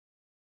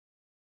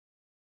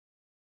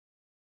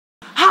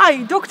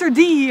Hi, Dr. D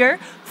hier.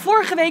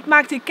 Vorige week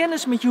maakte ik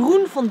kennis met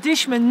Jeroen van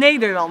Dishman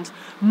Nederland.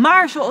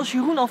 Maar zoals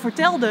Jeroen al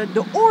vertelde,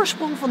 de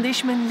oorsprong van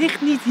Dishman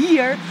ligt niet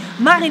hier,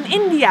 maar in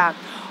India.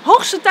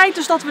 Hoogste tijd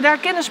dus dat we daar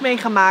kennis mee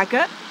gaan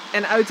maken.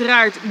 En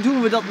uiteraard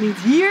doen we dat niet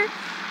hier,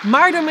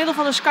 maar door middel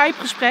van een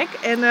Skype-gesprek.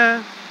 En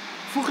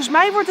volgens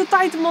mij wordt het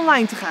tijd om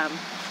online te gaan.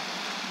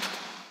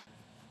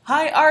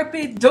 Hi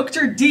Arpit,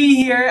 Dr. D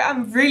here.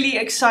 I'm really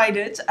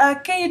excited.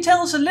 Can you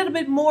tell us a little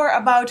bit more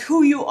about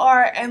who you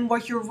are and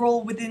what your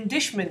role within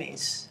Dishman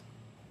is?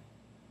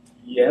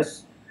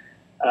 Yes,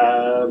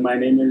 my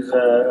name is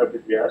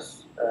Arpit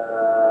Vyas.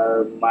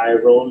 My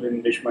role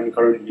in Dishman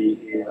currently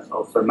is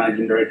of a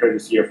Managing Director and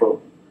CFO.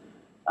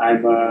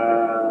 I'm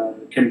a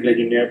chemical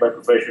engineer by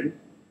profession,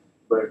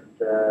 but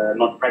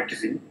not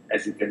practicing,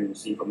 as you can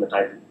see from the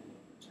title.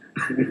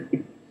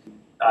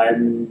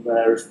 I'm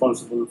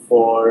responsible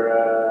for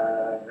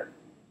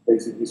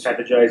basically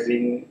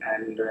strategizing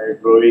and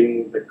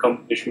growing the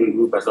Dishman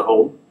group as a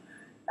whole,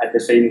 at the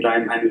same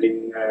time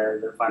handling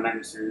the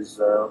finances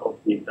of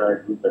the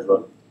entire group as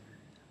well.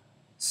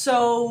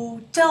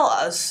 So tell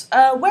us,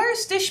 where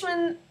is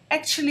Dishman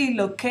actually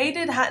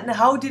located and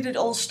how did it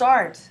all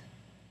start?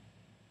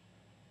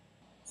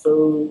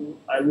 So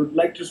I would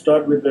like to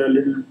start with a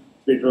little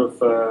bit of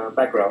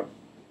background.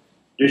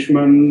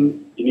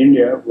 Dishman in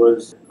India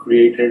was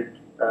created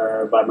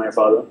by my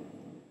father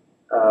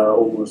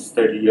almost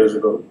 30 years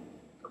ago,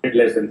 a bit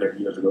less than 30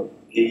 years ago.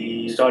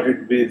 He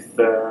started with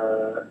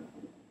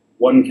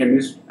one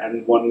chemist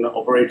and one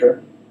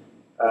operator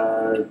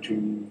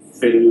to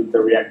fill the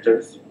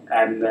reactors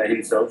and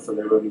himself, so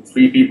there were only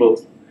 3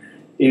 people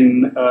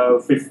in a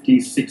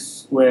 56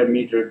 square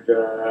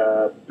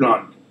meter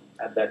plant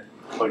at that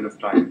point of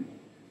time.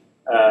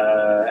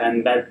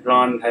 And that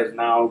plant has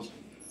now,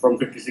 from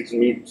 56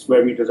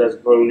 square meters, has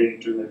grown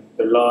into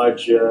the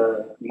large,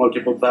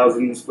 multiple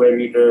thousand square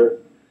meter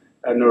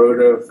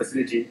Naroda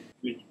facility,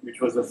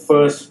 which was the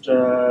first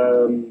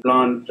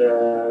plant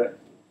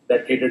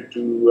that catered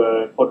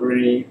to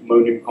quaternary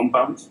ammonium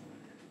compounds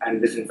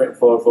and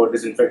for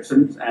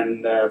disinfectants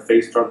and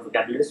phase transfer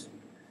catalysts.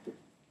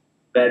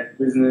 That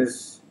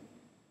business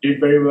did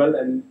very well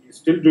and is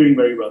still doing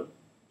very well.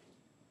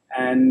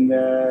 And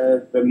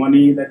the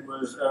money that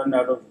was earned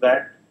out of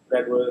that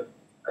was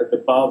at the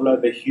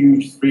Bavla, the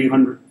huge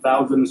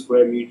 300,000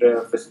 square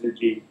meter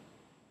facility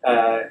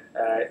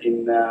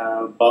in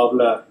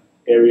Bavla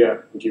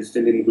area, which is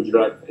still in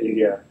Gujarat,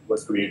 India,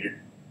 was created.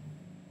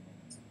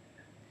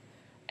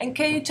 And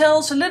can you tell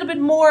us a little bit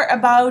more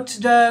about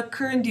the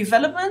current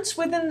developments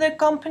within the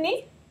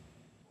company?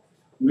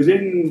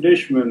 Within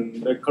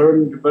Dishman, the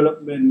current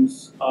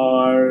developments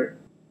are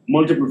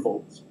multiple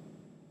folds.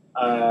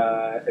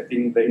 I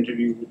think the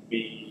interview would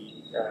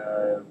be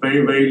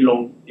very, very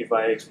long if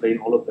I explain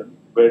all of them.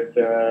 But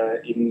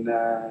in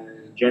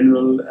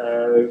general,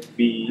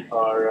 we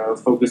are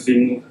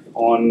focusing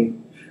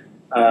on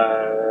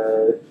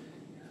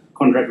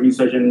contract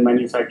research and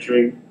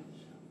manufacturing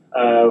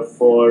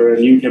for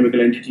new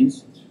chemical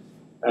entities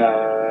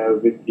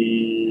with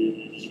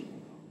the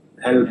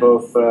help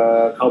of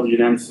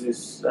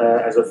carbogenesis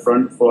as a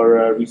front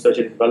for research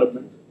and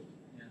development.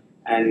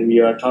 And we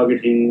are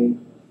targeting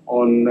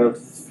on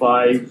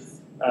 5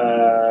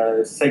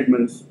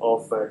 segments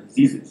of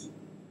diseases,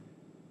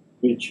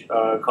 which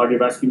are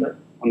cardiovascular,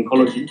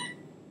 oncology,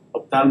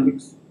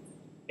 ophthalmics,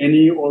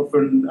 any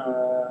orphan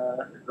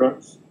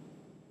drugs,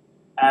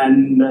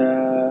 and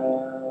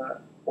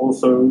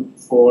also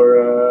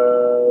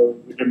for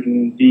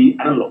vitamin D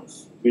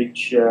analogs,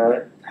 which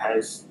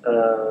has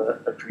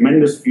a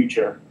tremendous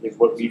future, is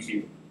what we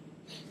feel.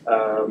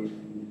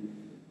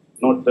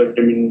 Not the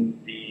vitamin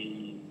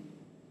D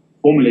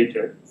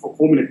formulated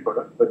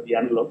product, but the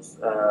analogs,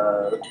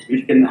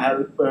 which can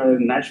help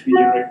naturally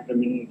generate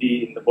vitamin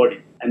D in the body.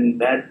 And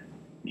that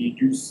we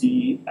do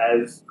see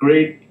as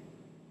great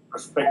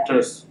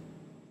prospectus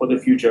for the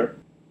future.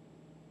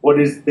 What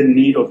is the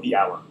need of the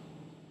hour?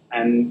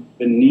 And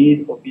the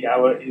need of the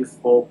hour is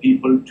for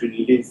people to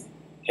live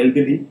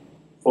healthily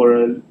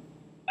for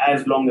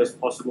as long as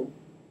possible.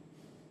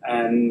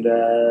 And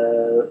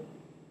the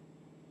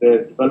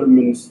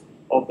developments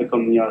of the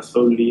company are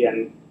solely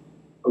and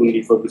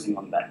only focusing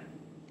on that.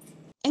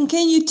 And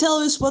can you tell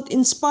us what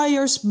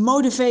inspires,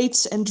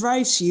 motivates and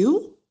drives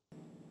you?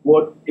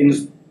 What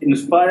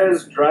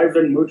inspires, drives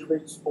and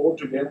motivates all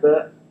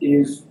together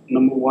is,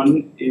 number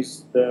one,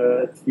 is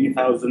the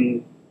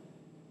 3,000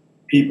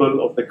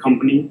 people of the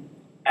company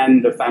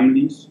and the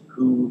families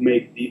who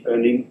make the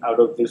earning out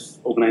of this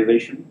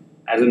organization.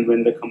 As and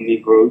when the company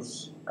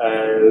grows,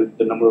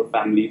 the number of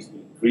families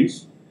will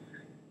increase.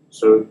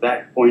 So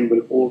that point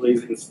will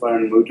always inspire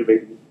and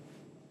motivate me.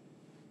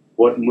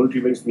 What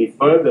motivates me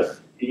further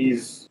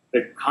is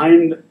the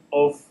kind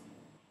of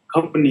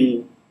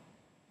company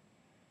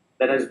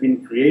that has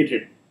been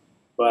created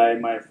by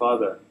my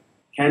father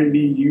can be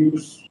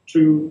used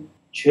to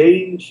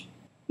change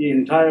the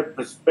entire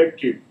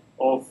perspective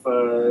of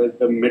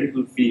the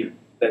medical field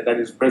that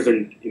is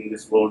present in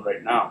this world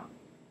right now,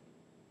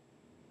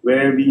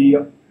 where we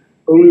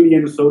only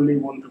and solely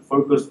want to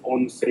focus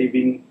on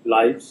saving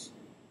lives,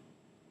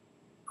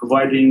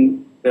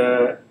 providing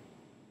the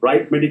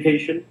right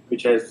medication,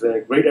 which has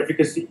great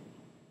efficacy,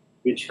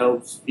 which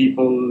helps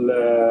people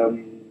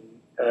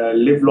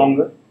live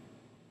longer,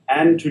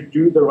 and to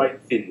do the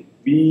right thing.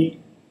 We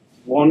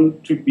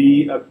want to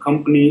be a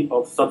company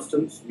of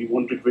substance. We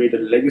want to create a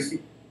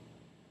legacy.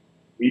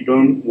 We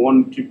don't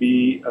want to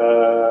be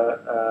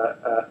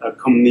a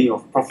company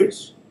of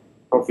profits.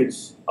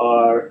 Profits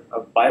are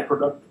a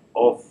byproduct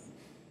of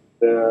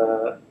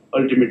the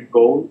ultimate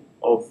goal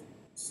of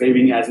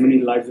saving as many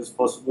lives as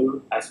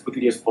possible, as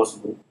quickly as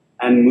possible,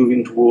 and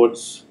moving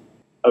towards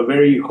a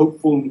very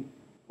hopeful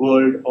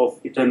world of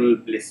eternal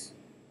bliss.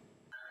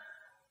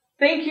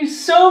 Thank you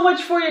so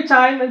much for your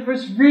time. It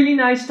was really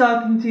nice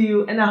talking to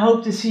you, and I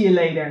hope to see you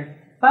later.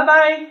 Bye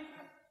bye.